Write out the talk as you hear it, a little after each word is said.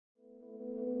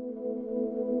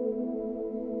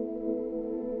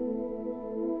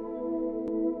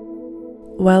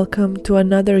Welcome to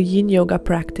another Yin Yoga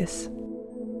practice.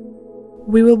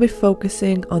 We will be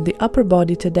focusing on the upper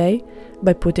body today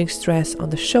by putting stress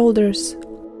on the shoulders,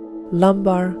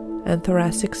 lumbar and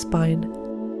thoracic spine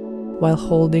while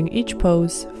holding each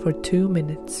pose for 2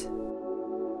 minutes.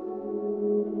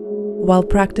 While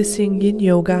practicing Yin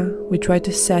Yoga, we try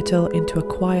to settle into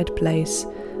a quiet place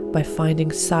by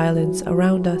finding silence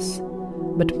around us,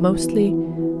 but mostly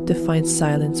to find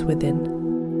silence within.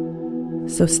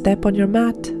 So step on your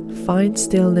mat, find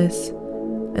stillness,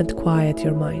 and quiet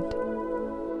your mind.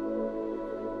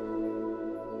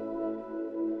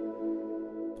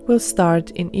 We'll start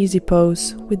in easy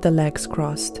pose with the legs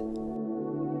crossed.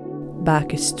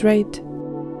 Back is straight,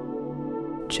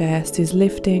 chest is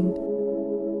lifting,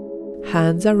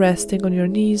 hands are resting on your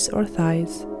knees or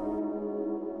thighs.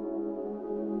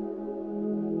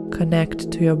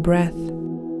 Connect to your breath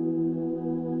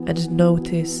and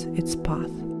notice its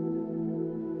path.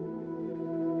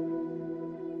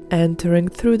 Entering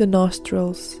through the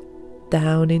nostrils,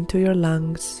 down into your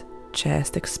lungs,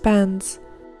 chest expands.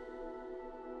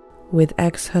 With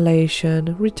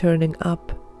exhalation, returning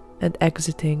up and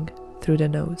exiting through the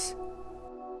nose.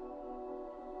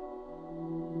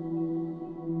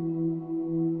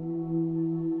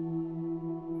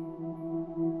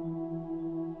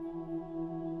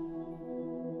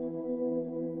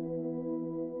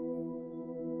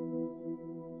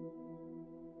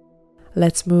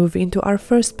 Let's move into our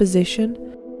first position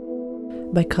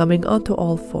by coming onto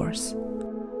all fours.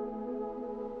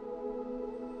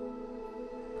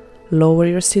 Lower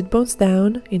your sit bones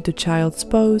down into child's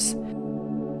pose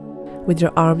with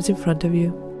your arms in front of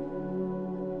you.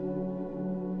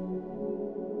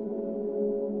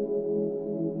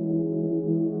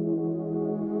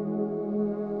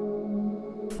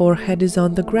 Forehead is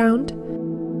on the ground.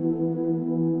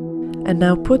 And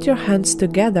now put your hands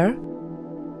together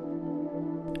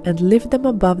and lift them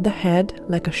above the head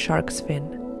like a shark's fin.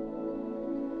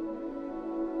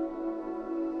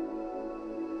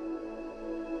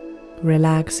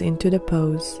 Relax into the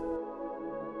pose.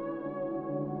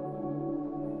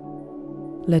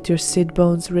 Let your sit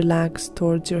bones relax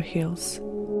towards your heels.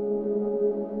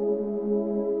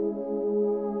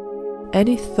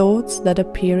 Any thoughts that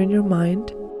appear in your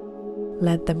mind,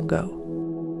 let them go.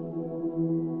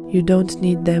 You don't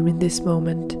need them in this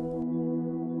moment.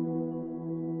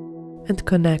 And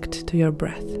connect to your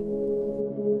breath.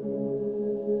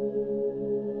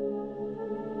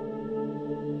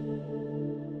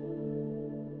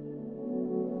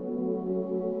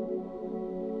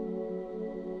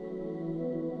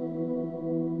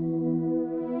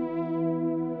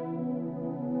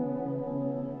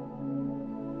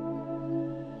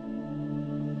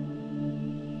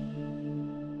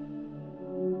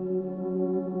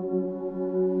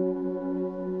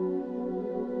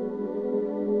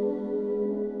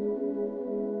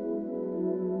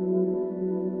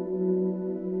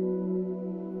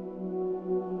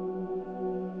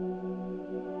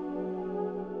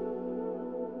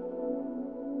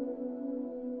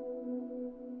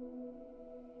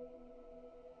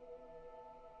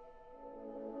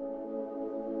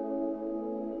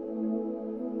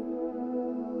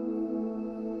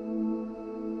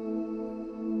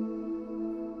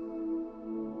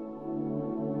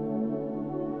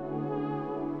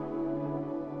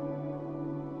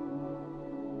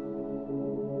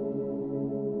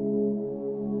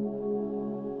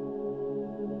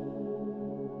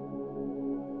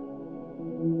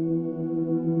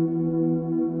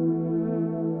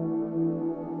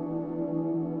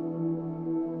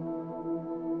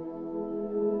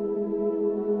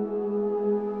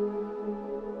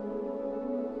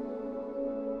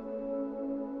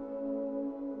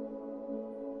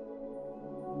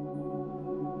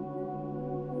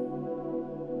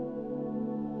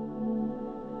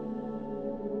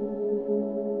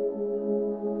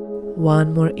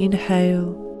 One more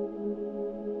inhale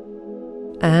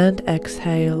and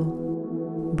exhale.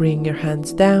 Bring your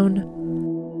hands down,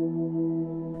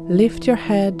 lift your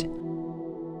head,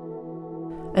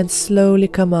 and slowly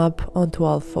come up onto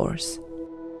all fours.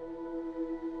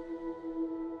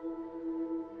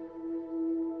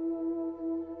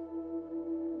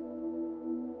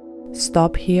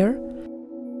 Stop here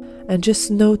and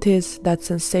just notice that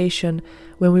sensation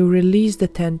when we release the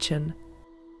tension,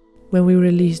 when we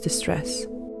release the stress.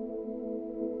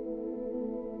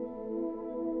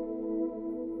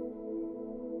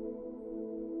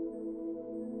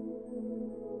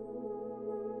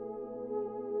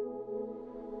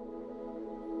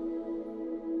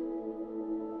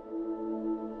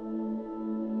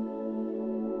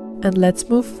 And let's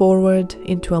move forward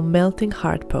into a melting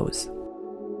heart pose.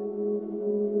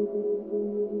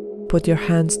 Put your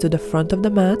hands to the front of the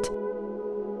mat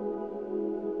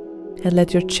and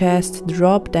let your chest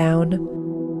drop down.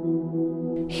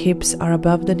 Hips are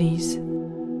above the knees.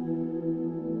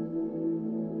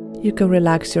 You can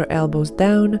relax your elbows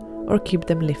down or keep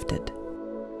them lifted.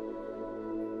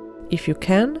 If you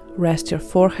can, rest your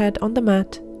forehead on the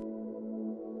mat.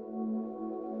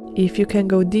 If you can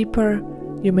go deeper,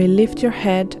 you may lift your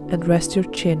head and rest your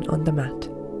chin on the mat.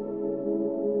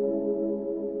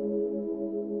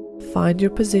 Find your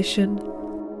position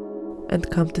and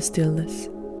come to stillness.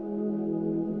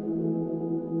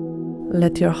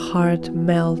 Let your heart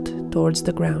melt towards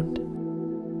the ground.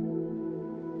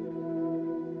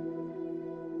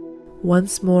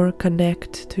 Once more,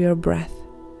 connect to your breath.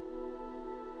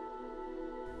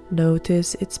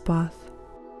 Notice its path.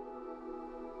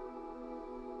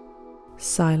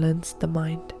 Silence the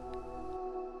mind.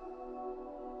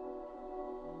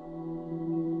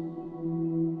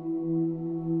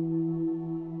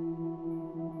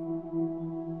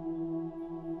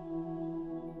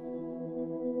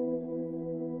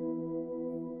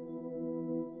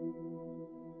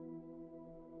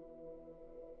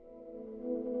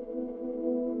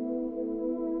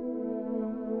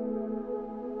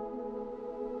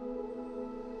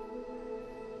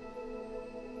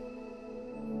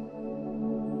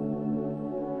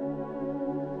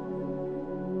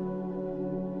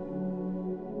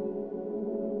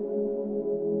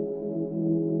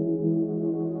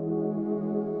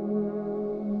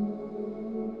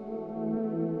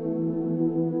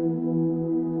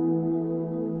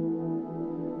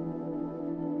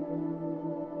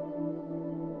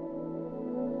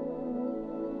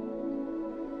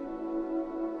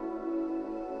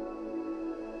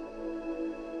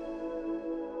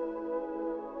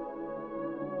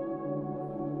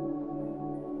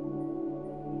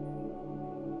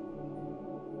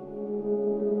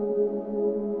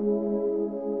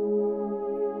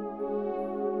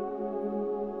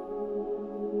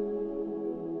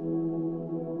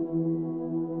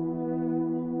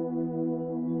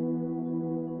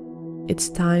 It's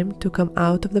time to come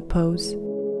out of the pose.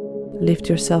 Lift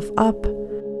yourself up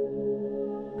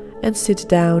and sit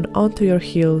down onto your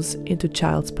heels into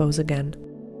child's pose again.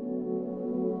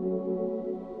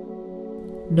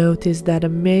 Notice that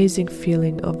amazing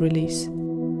feeling of release.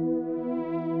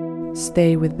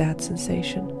 Stay with that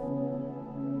sensation.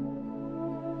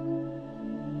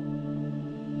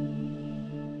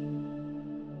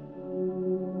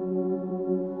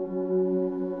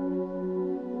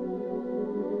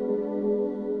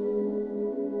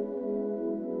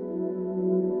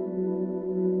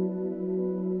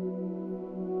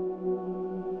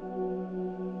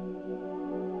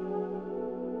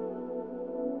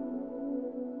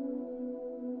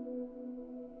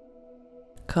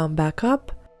 Come back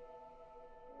up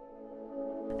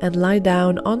and lie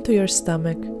down onto your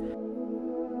stomach.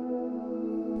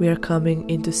 We are coming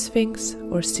into Sphinx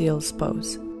or Seal's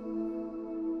pose.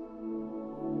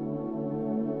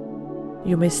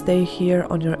 You may stay here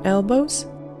on your elbows,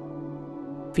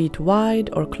 feet wide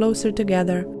or closer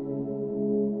together,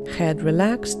 head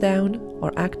relaxed down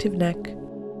or active neck.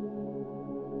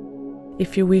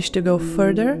 If you wish to go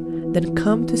further, then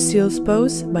come to Seal's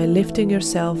pose by lifting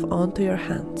yourself onto your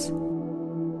hands.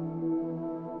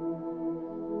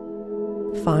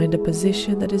 Find a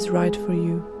position that is right for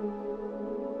you.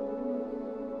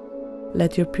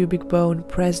 Let your pubic bone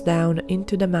press down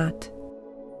into the mat.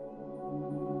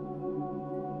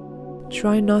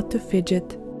 Try not to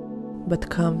fidget, but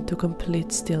come to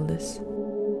complete stillness.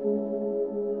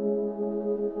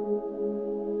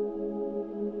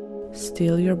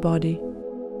 Still your body.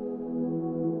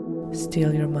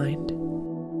 Still your mind.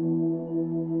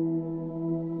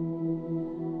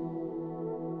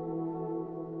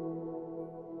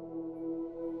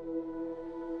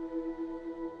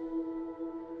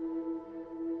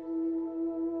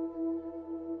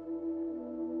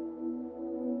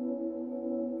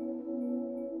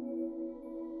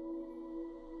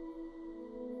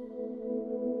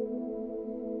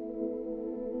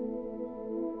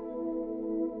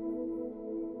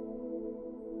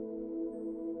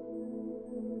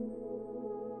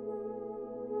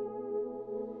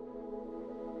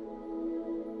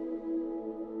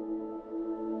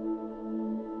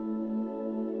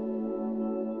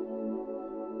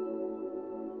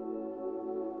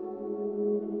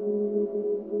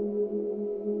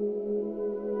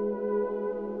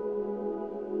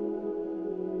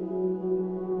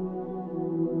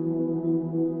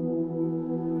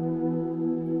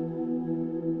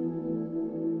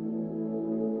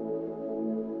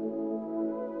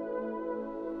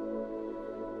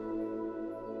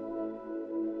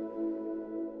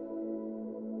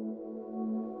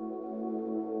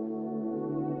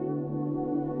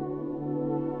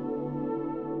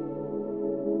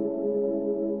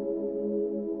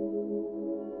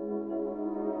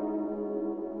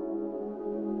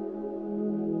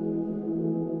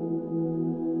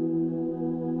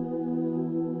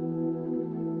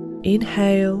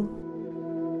 Inhale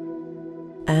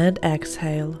and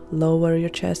exhale. Lower your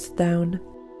chest down.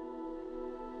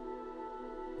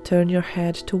 Turn your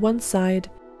head to one side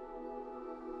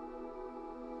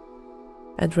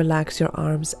and relax your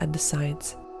arms at the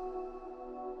sides.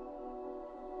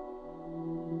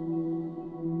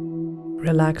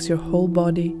 Relax your whole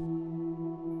body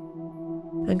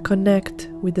and connect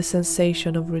with the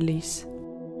sensation of release,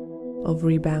 of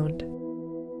rebound.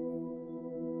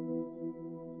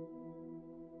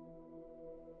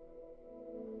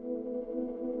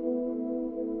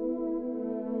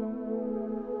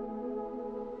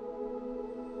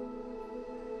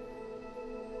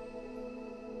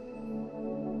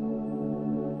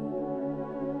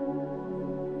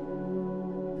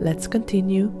 Let's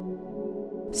continue.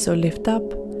 So lift up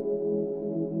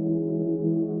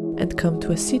and come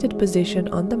to a seated position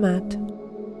on the mat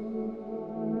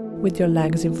with your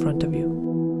legs in front of you.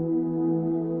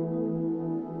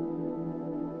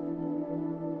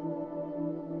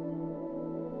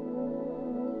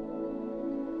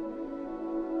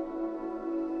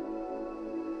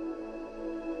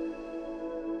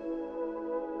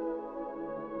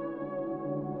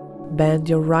 Bend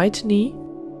your right knee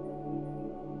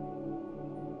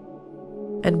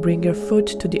and bring your foot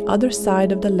to the other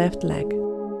side of the left leg.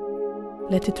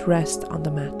 Let it rest on the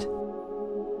mat.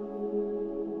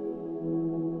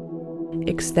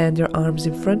 Extend your arms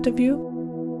in front of you.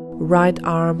 Right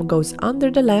arm goes under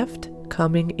the left,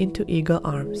 coming into eagle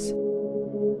arms.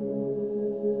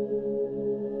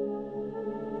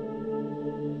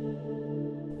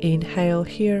 Inhale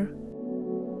here.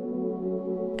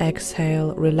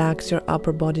 Exhale, relax your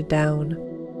upper body down.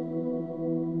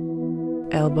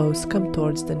 Elbows come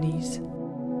towards the knees.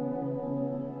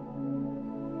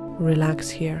 Relax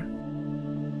here.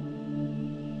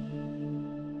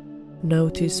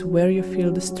 Notice where you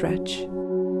feel the stretch,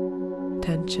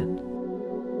 tension.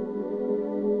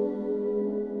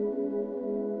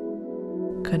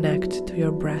 Connect to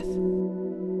your breath.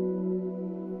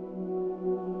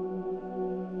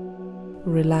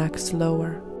 Relax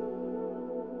slower.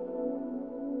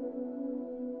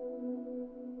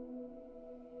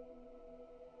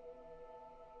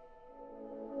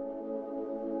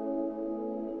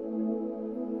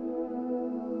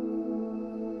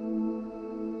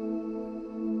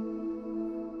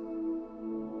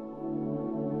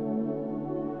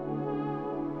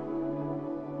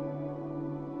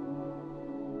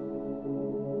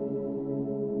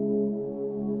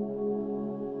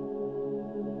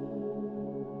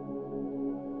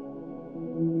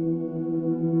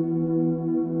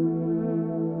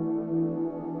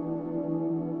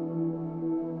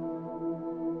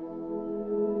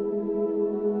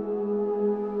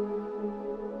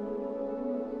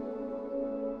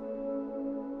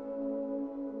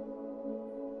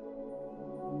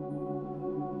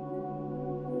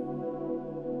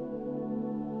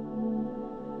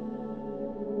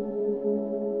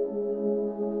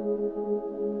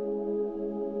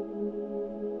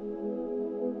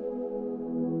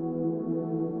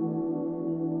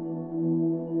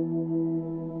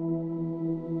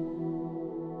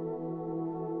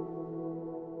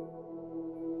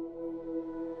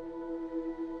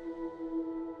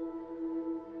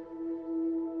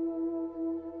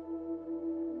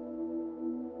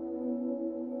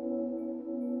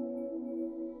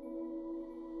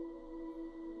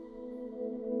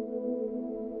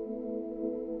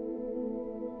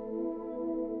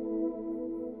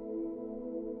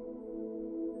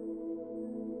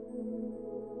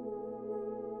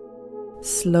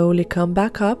 Slowly come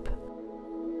back up.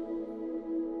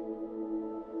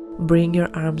 Bring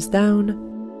your arms down.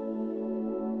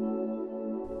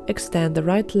 Extend the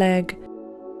right leg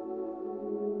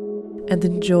and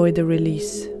enjoy the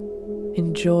release.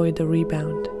 Enjoy the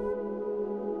rebound.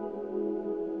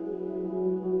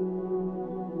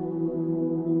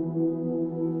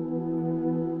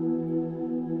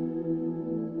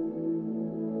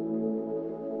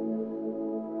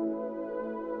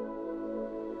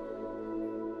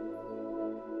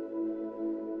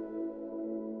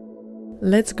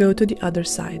 Let's go to the other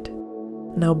side.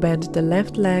 Now bend the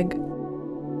left leg,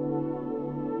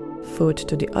 foot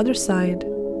to the other side.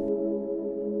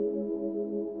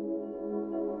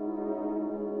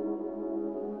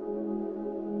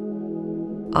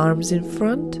 Arms in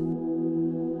front,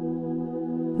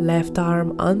 left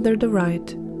arm under the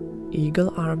right,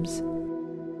 eagle arms.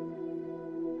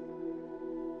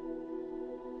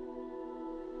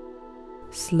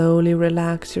 Slowly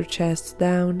relax your chest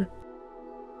down.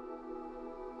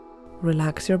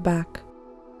 Relax your back.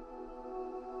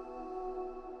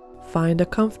 Find a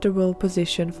comfortable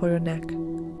position for your neck.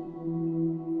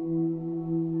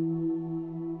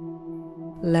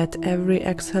 Let every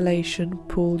exhalation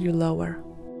pull you lower.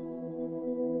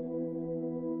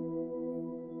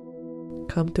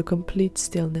 Come to complete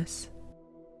stillness.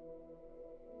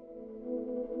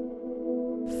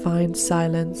 Find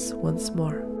silence once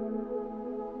more.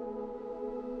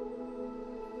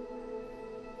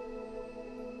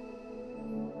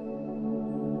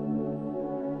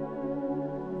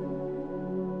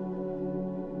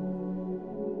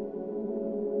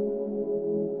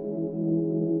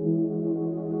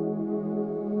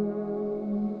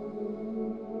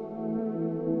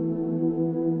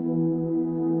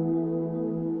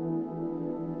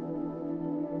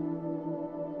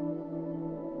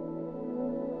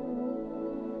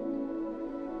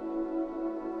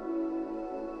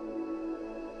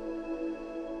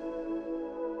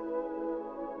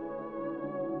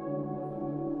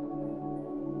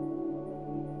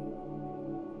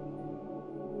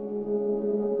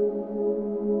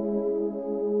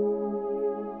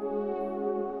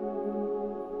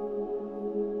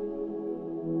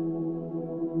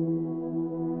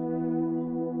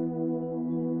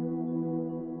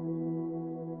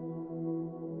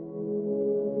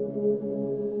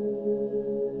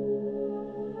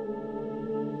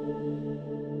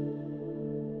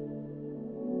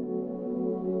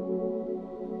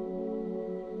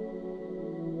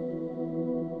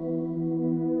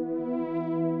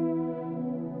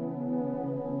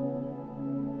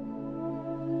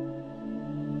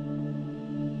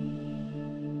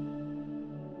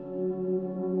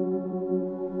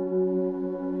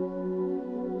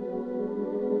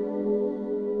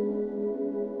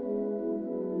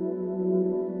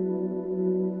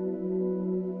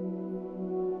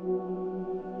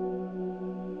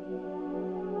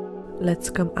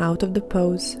 Let's come out of the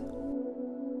pose.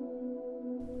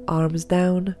 Arms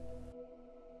down,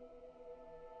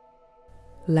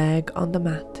 leg on the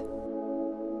mat.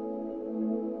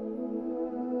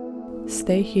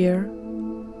 Stay here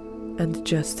and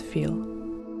just feel.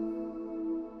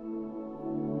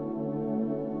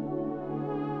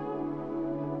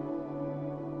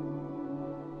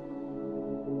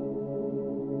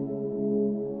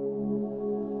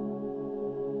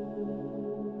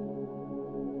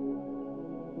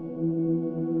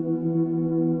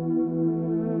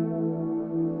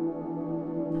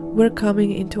 We're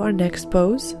coming into our next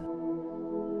pose,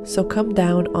 so come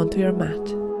down onto your mat.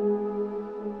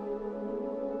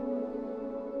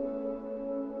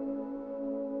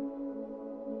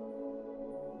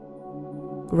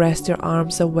 Rest your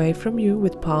arms away from you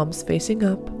with palms facing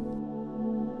up.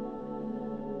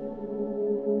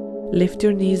 Lift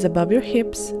your knees above your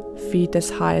hips, feet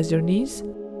as high as your knees,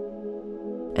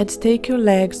 and take your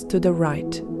legs to the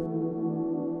right,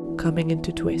 coming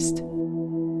into twist.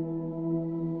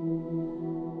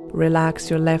 Relax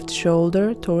your left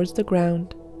shoulder towards the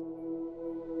ground.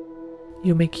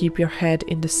 You may keep your head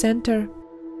in the center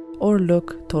or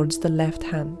look towards the left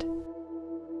hand.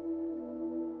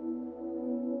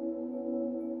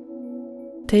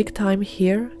 Take time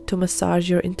here to massage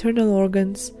your internal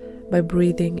organs by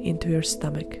breathing into your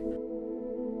stomach.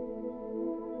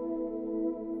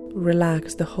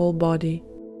 Relax the whole body.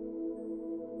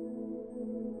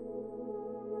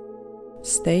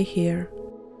 Stay here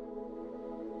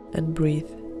and breathe.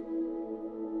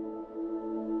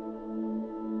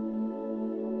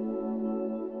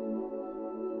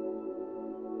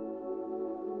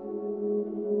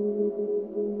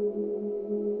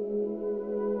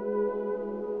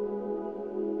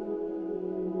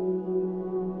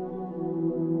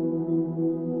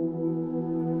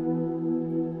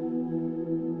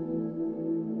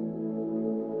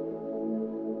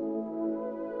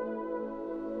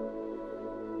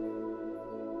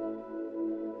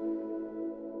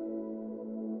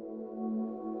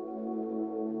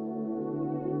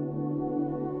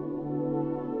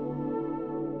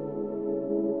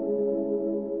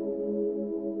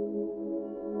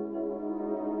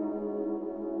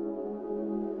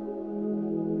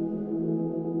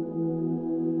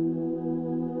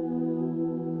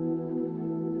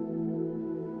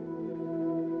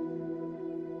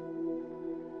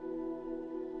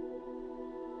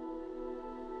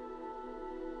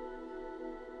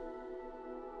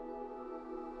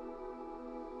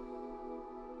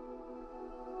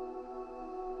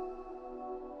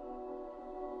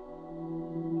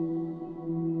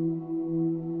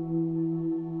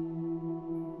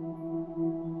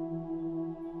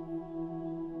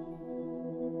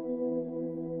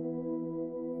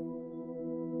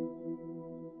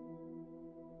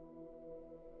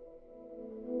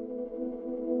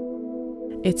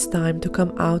 It's time to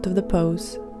come out of the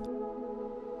pose.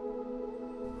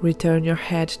 Return your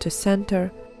head to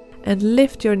center and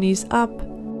lift your knees up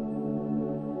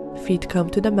Feet come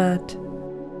to the mat.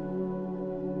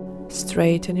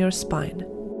 Straighten your spine.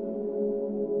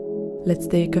 Let's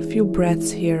take a few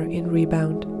breaths here in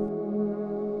rebound.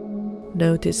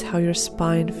 Notice how your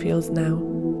spine feels now.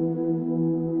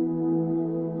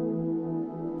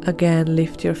 Again,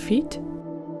 lift your feet.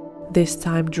 This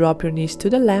time, drop your knees to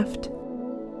the left.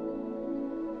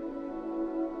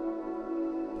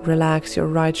 Relax your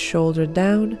right shoulder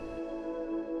down.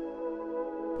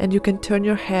 And you can turn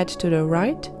your head to the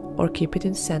right or keep it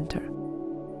in center.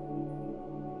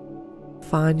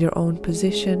 Find your own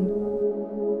position.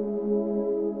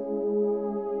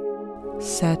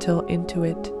 Settle into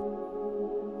it.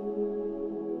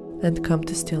 And come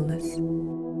to stillness.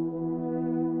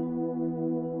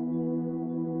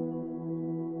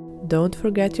 Don't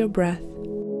forget your breath.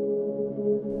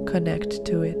 Connect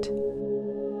to it.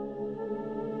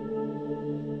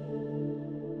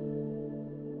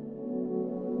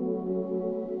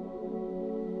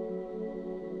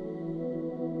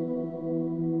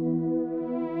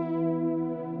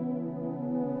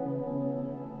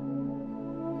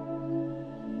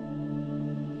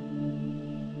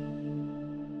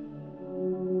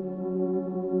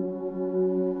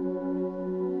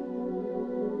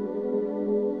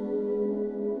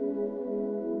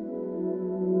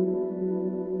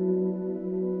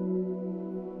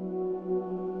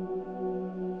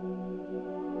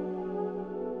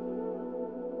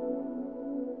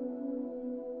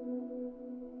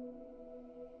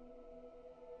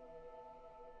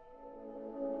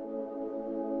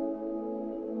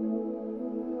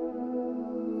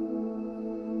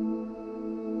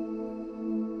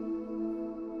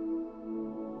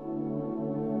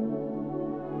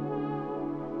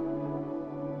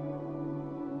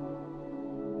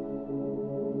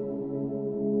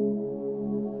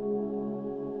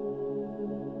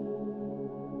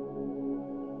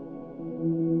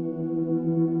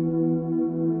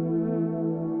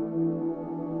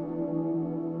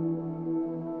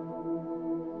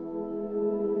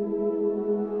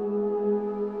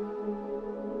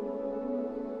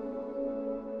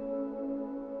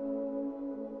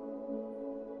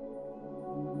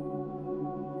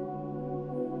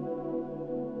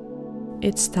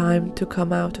 It's time to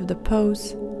come out of the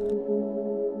pose.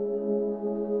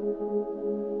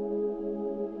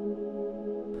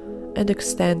 And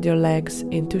extend your legs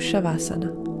into Shavasana.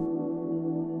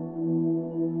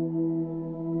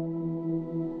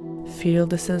 Feel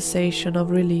the sensation of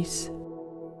release,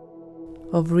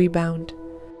 of rebound,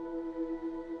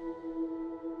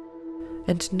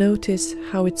 and notice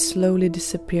how it's slowly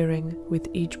disappearing with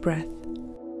each breath.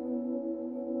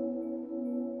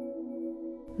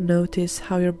 Notice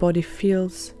how your body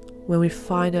feels when we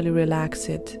finally relax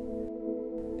it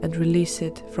and release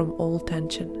it from all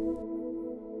tension.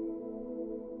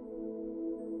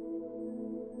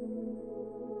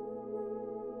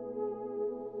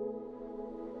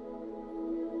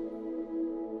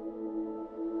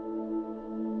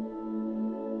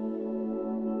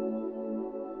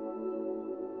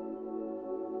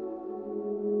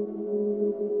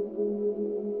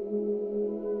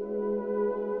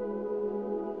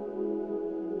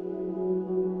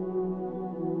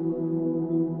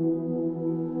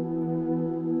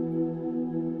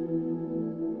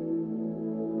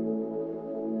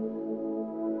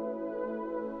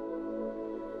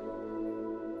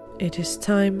 It is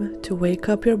time to wake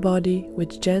up your body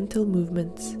with gentle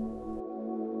movements.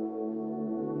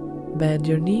 Bend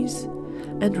your knees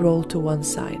and roll to one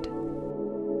side.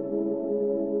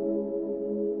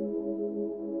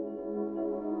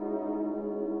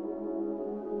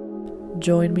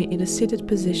 Join me in a seated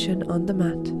position on the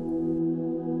mat.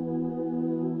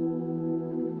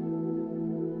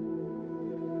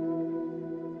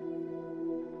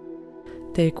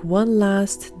 Take one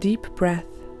last deep breath.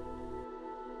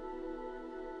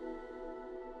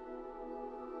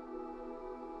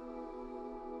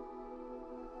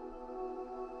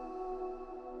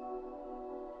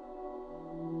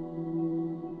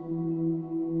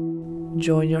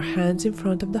 Join your hands in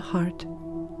front of the heart.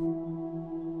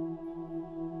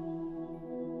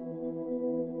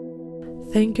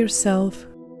 Thank yourself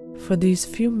for these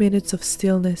few minutes of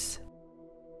stillness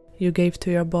you gave to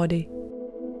your body,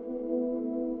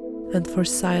 and for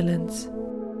silence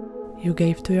you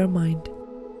gave to your mind.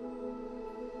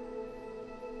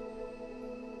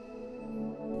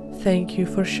 Thank you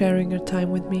for sharing your time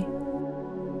with me.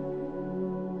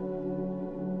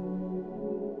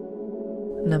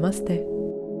 Namaste.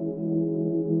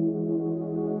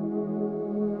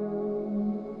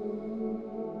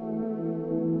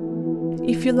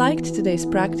 If you liked today's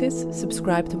practice,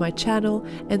 subscribe to my channel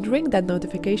and ring that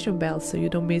notification bell so you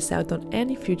don't miss out on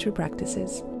any future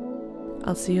practices.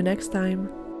 I'll see you next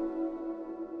time.